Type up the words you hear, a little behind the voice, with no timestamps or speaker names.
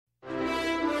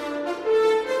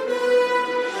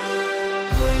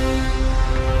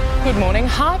Good morning.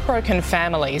 Heartbroken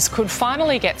families could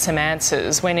finally get some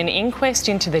answers when an inquest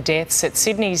into the deaths at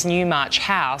Sydney's Newmarch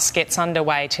house gets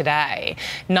underway today.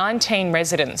 19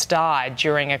 residents died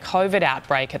during a COVID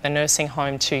outbreak at the nursing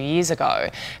home 2 years ago.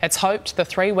 It's hoped the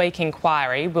 3-week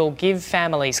inquiry will give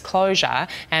families closure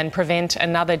and prevent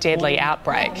another deadly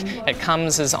outbreak. It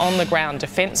comes as on-the-ground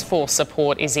Defence Force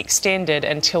support is extended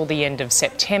until the end of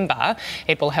September.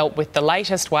 It will help with the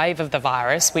latest wave of the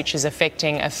virus, which is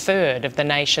affecting a third of the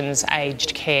nation's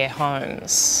aged care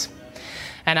homes.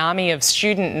 An army of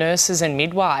student nurses and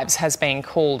midwives has been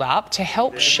called up to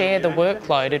help share the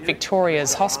workload at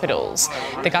Victoria's hospitals.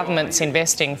 The government's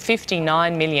investing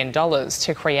 $59 million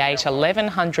to create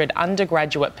 1,100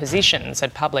 undergraduate positions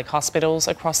at public hospitals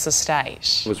across the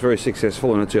state. It was very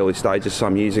successful in its early stages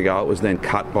some years ago. It was then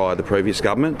cut by the previous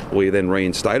government. We then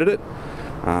reinstated it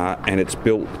and it's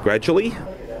built gradually.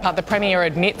 But the Premier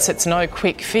admits it's no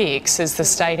quick fix as the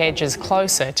state edges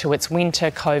closer to its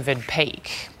winter COVID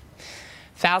peak.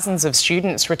 Thousands of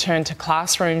students returned to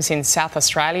classrooms in South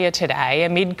Australia today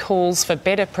amid calls for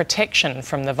better protection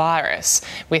from the virus.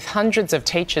 With hundreds of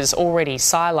teachers already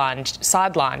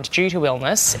sidelined due to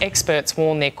illness, experts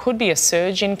warn there could be a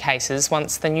surge in cases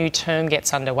once the new term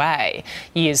gets underway.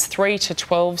 Years 3 to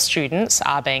 12 students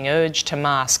are being urged to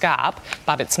mask up,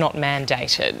 but it's not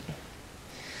mandated.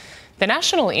 The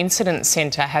National Incident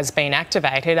Centre has been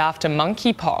activated after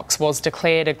monkeypox was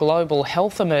declared a global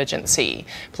health emergency.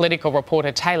 Political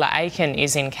reporter Taylor Aiken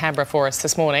is in Canberra for us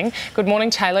this morning. Good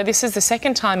morning, Taylor. This is the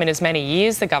second time in as many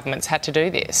years the government's had to do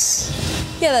this.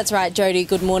 Yeah, that's right, Jodie.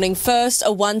 Good morning. First,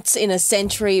 a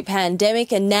once-in-a-century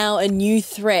pandemic, and now a new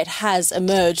threat has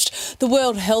emerged. The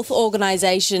World Health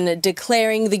Organization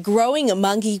declaring the growing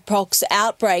monkeypox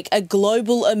outbreak a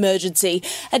global emergency,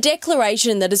 a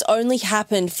declaration that has only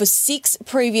happened for 6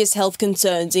 previous health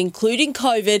concerns, including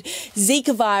COVID,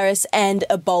 Zika virus and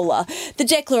Ebola. The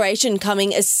declaration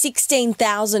coming as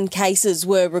 16,000 cases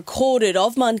were recorded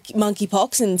of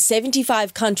monkeypox in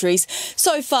 75 countries.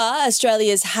 So far,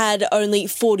 Australia's had only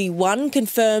 41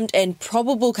 confirmed and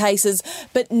probable cases,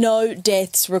 but no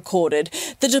deaths recorded.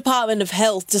 The Department of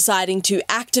Health deciding to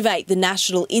activate the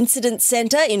National Incident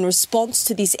Centre in response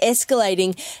to this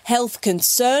escalating health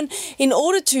concern in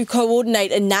order to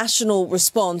coordinate a national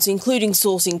response, including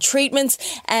sourcing treatments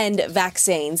and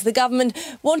vaccines. The government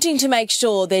wanting to make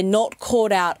sure they're not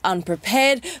caught out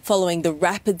unprepared following the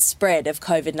rapid spread of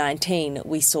COVID-19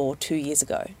 we saw 2 years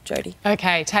ago. Jodie.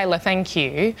 OK, Taylor, thank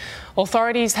you.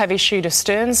 Authorities have issued a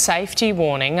stern safety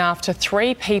warning after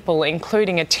 3 people,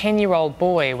 including a 10-year-old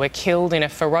boy, were killed in a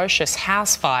ferocious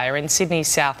house fire in Sydney's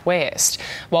southwest.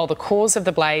 While the cause of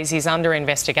the blaze is under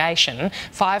investigation,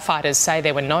 firefighters say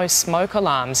there were no smoke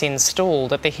alarms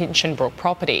installed at the Hinchinbrook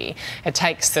property. It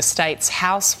takes the state's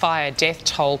house fire death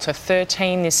toll to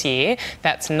 13 this year.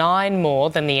 That's 9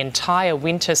 more than the entire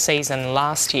winter season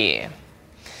last year.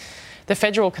 The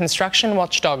federal construction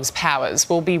watchdog's powers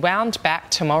will be wound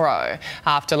back tomorrow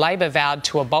after Labor vowed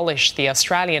to abolish the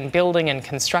Australian Building and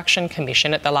Construction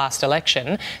Commission at the last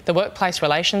election. The Workplace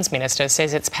Relations Minister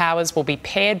says its powers will be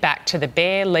pared back to the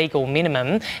bare legal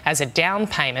minimum as a down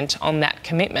payment on that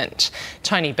commitment.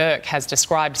 Tony Burke has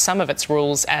described some of its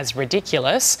rules as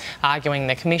ridiculous, arguing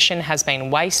the Commission has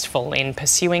been wasteful in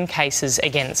pursuing cases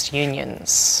against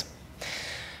unions.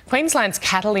 Queensland's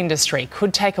cattle industry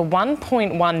could take a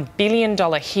 $1.1 billion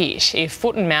hit if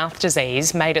foot and mouth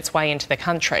disease made its way into the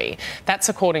country. That's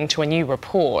according to a new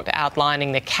report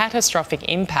outlining the catastrophic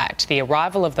impact the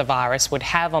arrival of the virus would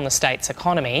have on the state's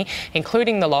economy,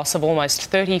 including the loss of almost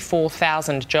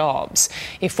 34,000 jobs.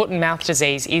 If foot and mouth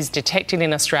disease is detected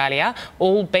in Australia,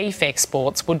 all beef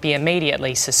exports would be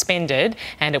immediately suspended,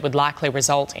 and it would likely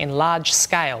result in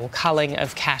large-scale culling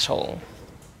of cattle.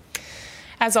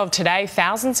 As of today,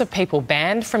 thousands of people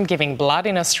banned from giving blood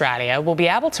in Australia will be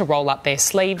able to roll up their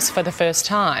sleeves for the first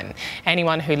time.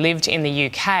 Anyone who lived in the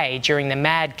UK during the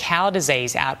mad cow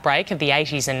disease outbreak of the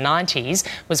 80s and 90s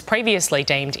was previously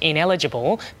deemed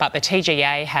ineligible, but the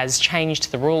TGA has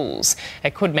changed the rules.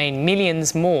 It could mean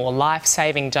millions more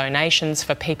life-saving donations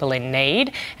for people in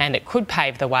need, and it could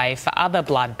pave the way for other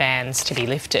blood bans to be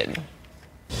lifted.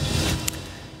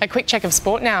 A quick check of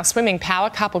sport now. Swimming power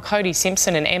couple Cody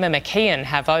Simpson and Emma McKeon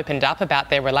have opened up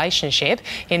about their relationship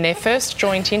in their first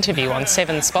joint interview on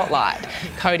 7 Spotlight.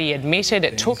 Cody admitted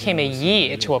it took him a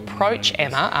year to approach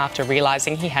Emma after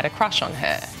realising he had a crush on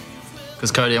her.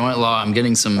 Because, Cody, I won't lie, I'm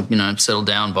getting some, settle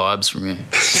down vibes from you.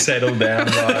 Settle down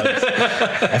vibes.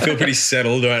 I feel pretty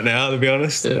settled right now, to be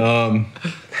honest. Yeah.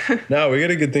 No, we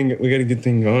got a good thing. We got a good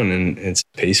thing going, and it's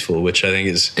peaceful, which I think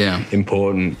is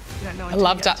important. A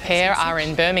Loved Up pair are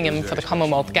in Birmingham for the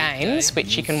Commonwealth Games,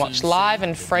 which you can watch live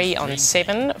and free on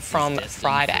 7 from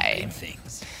Friday.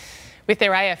 With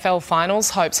their AFL finals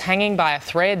hopes hanging by a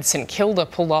thread, St Kilda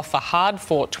pulled off a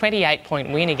hard-fought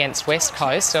 28-point win against West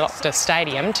Coast at Optus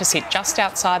Stadium to sit just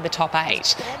outside the top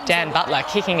 8. Dan Butler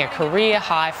kicking a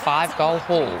career-high 5-goal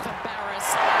haul.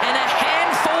 And a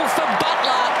handful for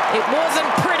Butler. It wasn't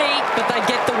pretty, but they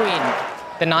get the win.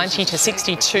 The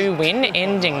 90-62 win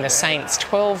ending the Saints'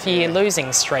 12-year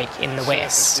losing streak in the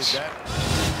West.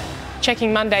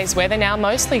 Checking Monday's weather now,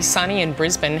 mostly sunny in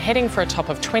Brisbane, heading for a top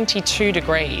of 22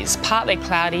 degrees. Partly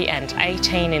cloudy and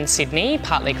 18 in Sydney,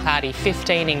 partly cloudy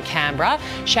 15 in Canberra.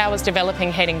 Showers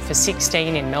developing, heading for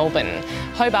 16 in Melbourne.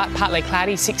 Hobart, partly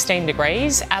cloudy 16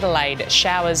 degrees. Adelaide,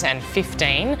 showers and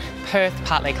 15. Perth,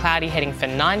 partly cloudy, heading for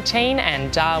 19.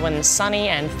 And Darwin, sunny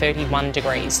and 31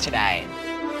 degrees today.